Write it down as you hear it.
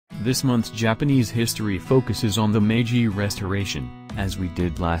This month's Japanese history focuses on the Meiji Restoration, as we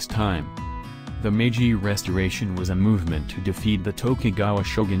did last time. The Meiji Restoration was a movement to defeat the Tokugawa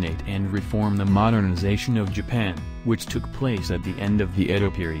shogunate and reform the modernization of Japan, which took place at the end of the Edo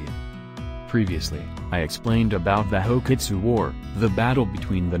period. Previously, I explained about the Hokitsu War, the battle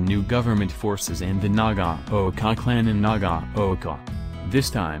between the new government forces and the Nagaoka clan in Nagaoka. This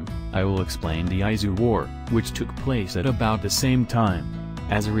time, I will explain the Aizu War, which took place at about the same time.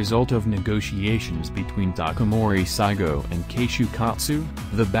 As a result of negotiations between Takamori Saigo and Keishu Katsu,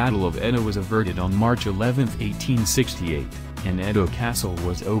 the Battle of Edo was averted on March 11, 1868, and Edo Castle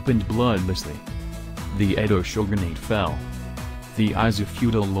was opened bloodlessly. The Edo shogunate fell. The Aizu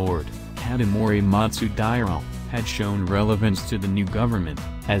feudal lord, Kadamori Matsudaira, had shown relevance to the new government,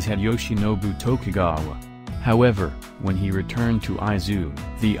 as had Yoshinobu Tokugawa. However, when he returned to Aizu,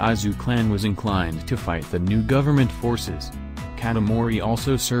 the Aizu clan was inclined to fight the new government forces. Kadamori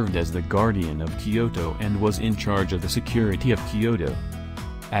also served as the guardian of Kyoto and was in charge of the security of Kyoto.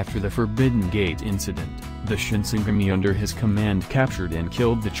 After the Forbidden Gate incident, the Shinsengumi under his command captured and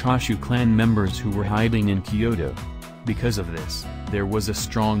killed the Choshu clan members who were hiding in Kyoto. Because of this, there was a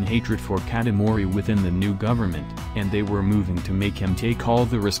strong hatred for Kadamori within the new government, and they were moving to make him take all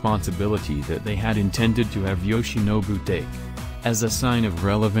the responsibility that they had intended to have Yoshinobu take. As a sign of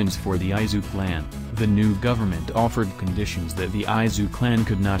relevance for the Aizu clan, the new government offered conditions that the Aizu clan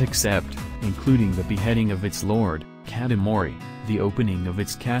could not accept, including the beheading of its lord, Kadamori, the opening of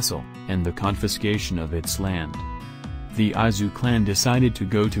its castle, and the confiscation of its land. The Aizu clan decided to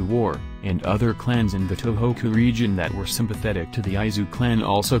go to war, and other clans in the Tohoku region that were sympathetic to the Aizu clan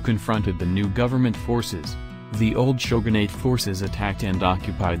also confronted the new government forces. The old shogunate forces attacked and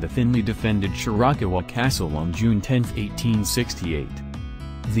occupied the thinly defended Shirakawa Castle on June 10, 1868.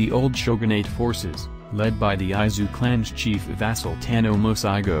 The old shogunate forces, led by the Aizu clan's chief vassal Tano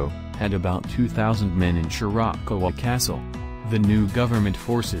Mosaigo, had about 2,000 men in Shirakawa Castle. The new government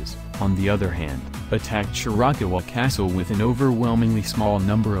forces, on the other hand, attacked Shirakawa Castle with an overwhelmingly small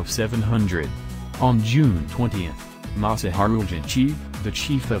number of 700. On June 20, Masaharu Jinchi, the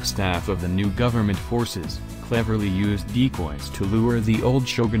chief of staff of the new government forces, cleverly used decoys to lure the old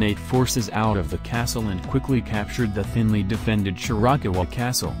shogunate forces out of the castle and quickly captured the thinly defended Shirakawa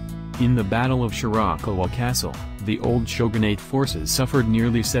Castle. In the Battle of Shirakawa Castle, the old shogunate forces suffered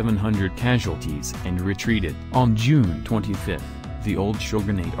nearly 700 casualties and retreated. On June 25, the old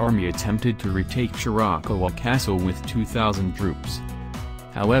shogunate army attempted to retake Shirakawa Castle with 2,000 troops.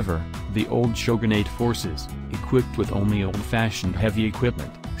 However, the old shogunate forces, equipped with only old-fashioned heavy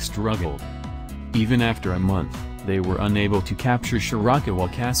equipment, struggled. Even after a month, they were unable to capture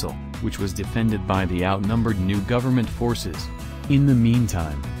Shirakawa Castle, which was defended by the outnumbered new government forces. In the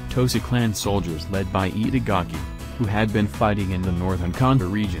meantime, Tosa clan soldiers led by Itagaki, who had been fighting in the northern Kanda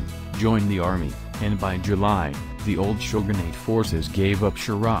region, joined the army, and by July, the old shogunate forces gave up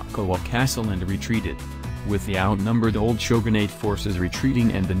Shirakawa Castle and retreated. With the outnumbered old shogunate forces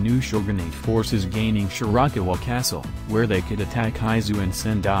retreating and the new shogunate forces gaining Shirakawa Castle, where they could attack Aizu and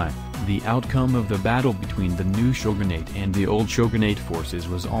Sendai, the outcome of the battle between the new shogunate and the old shogunate forces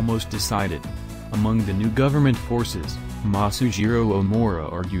was almost decided. Among the new government forces, Masujiro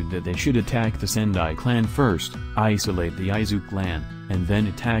Omura argued that they should attack the Sendai clan first, isolate the Aizu clan, and then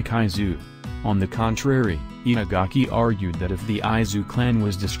attack Aizu. On the contrary, Itagaki argued that if the Aizu clan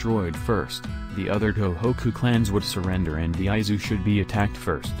was destroyed first, the other Tohoku clans would surrender and the Aizu should be attacked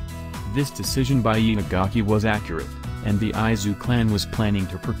first. This decision by Itagaki was accurate, and the Aizu clan was planning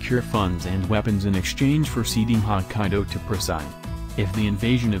to procure funds and weapons in exchange for ceding Hokkaido to Preside. If the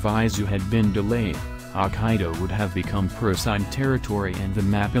invasion of Aizu had been delayed, Hokkaido would have become Preside territory and the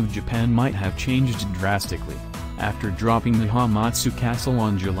map of Japan might have changed drastically. After dropping the Hamatsu Castle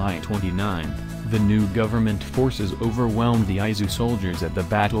on July 29, the new government forces overwhelmed the Aizu soldiers at the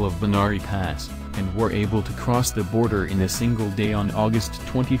Battle of Banari Pass, and were able to cross the border in a single day on August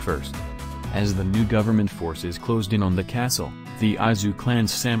 21. As the new government forces closed in on the castle, the Aizu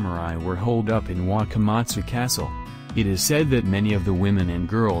clan's samurai were holed up in Wakamatsu Castle. It is said that many of the women and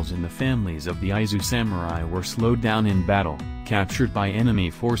girls in the families of the Aizu samurai were slowed down in battle, captured by enemy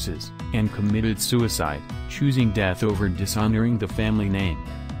forces, and committed suicide, choosing death over dishonoring the family name.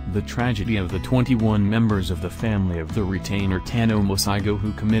 The tragedy of the 21 members of the family of the retainer Tano Mosaigo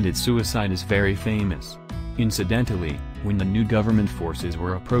who committed suicide is very famous. Incidentally, when the new government forces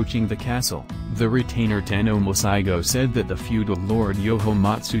were approaching the castle, the retainer Tano Mosaigo said that the feudal lord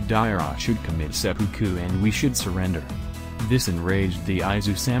Yohomatsu Daira should commit seppuku and we should surrender. This enraged the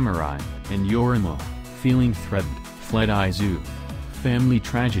Aizu samurai, and Yorimo, feeling threatened, fled Aizu. Family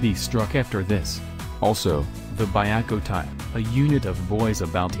tragedy struck after this. Also, the Byako type, a unit of boys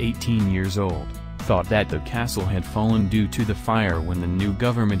about 18 years old, thought that the castle had fallen due to the fire when the new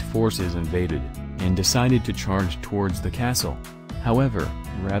government forces invaded, and decided to charge towards the castle. However,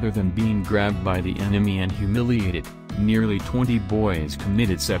 rather than being grabbed by the enemy and humiliated, nearly 20 boys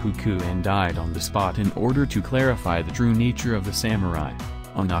committed seppuku and died on the spot in order to clarify the true nature of the samurai.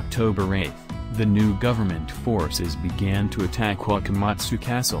 On October 8, the new government forces began to attack Wakamatsu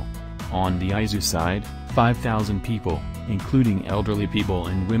Castle. On the Aizu side, 5,000 people, including elderly people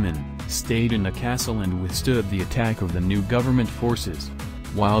and women, stayed in the castle and withstood the attack of the new government forces.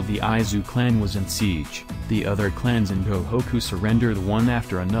 While the Aizu clan was in siege, the other clans in Tohoku surrendered one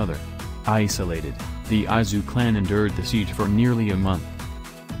after another. Isolated, the Aizu clan endured the siege for nearly a month.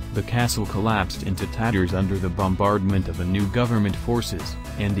 The castle collapsed into tatters under the bombardment of the new government forces,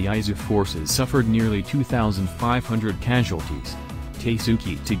 and the Aizu forces suffered nearly 2,500 casualties.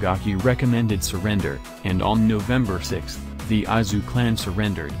 Taisuke Tagaki recommended surrender, and on November 6, the Aizu clan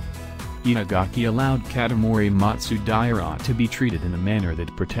surrendered. Itagaki allowed Katamori Matsudaira to be treated in a manner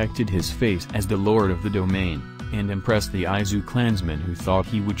that protected his face as the lord of the domain, and impressed the Aizu clansmen who thought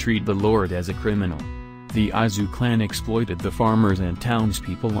he would treat the lord as a criminal. The Aizu clan exploited the farmers and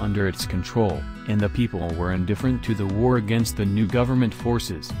townspeople under its control, and the people were indifferent to the war against the new government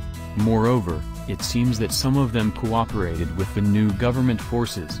forces. Moreover, it seems that some of them cooperated with the new government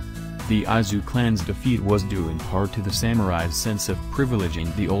forces. The Aizu clan's defeat was due in part to the samurai's sense of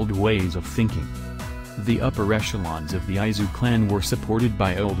privileging the old ways of thinking. The upper echelons of the Aizu clan were supported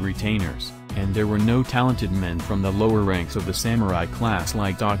by old retainers, and there were no talented men from the lower ranks of the samurai class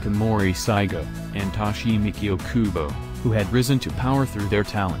like Takamori Saigo and Toshimiki Okubo, who had risen to power through their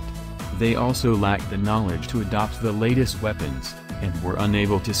talent. They also lacked the knowledge to adopt the latest weapons, and were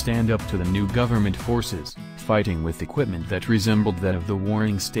unable to stand up to the new government forces, fighting with equipment that resembled that of the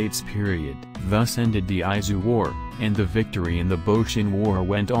Warring States period. Thus ended the Aizu War, and the victory in the Boshin War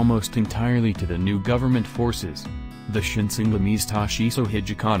went almost entirely to the new government forces. The Shinsengamise Tashiso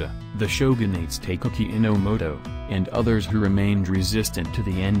Hijikata, the shogunates Taikuki Inomoto, and others who remained resistant to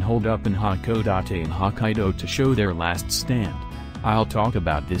the end holed up in Hakodate and Hokkaido to show their last stand. I'll talk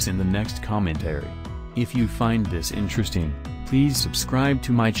about this in the next commentary. If you find this interesting, please subscribe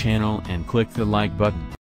to my channel and click the like button.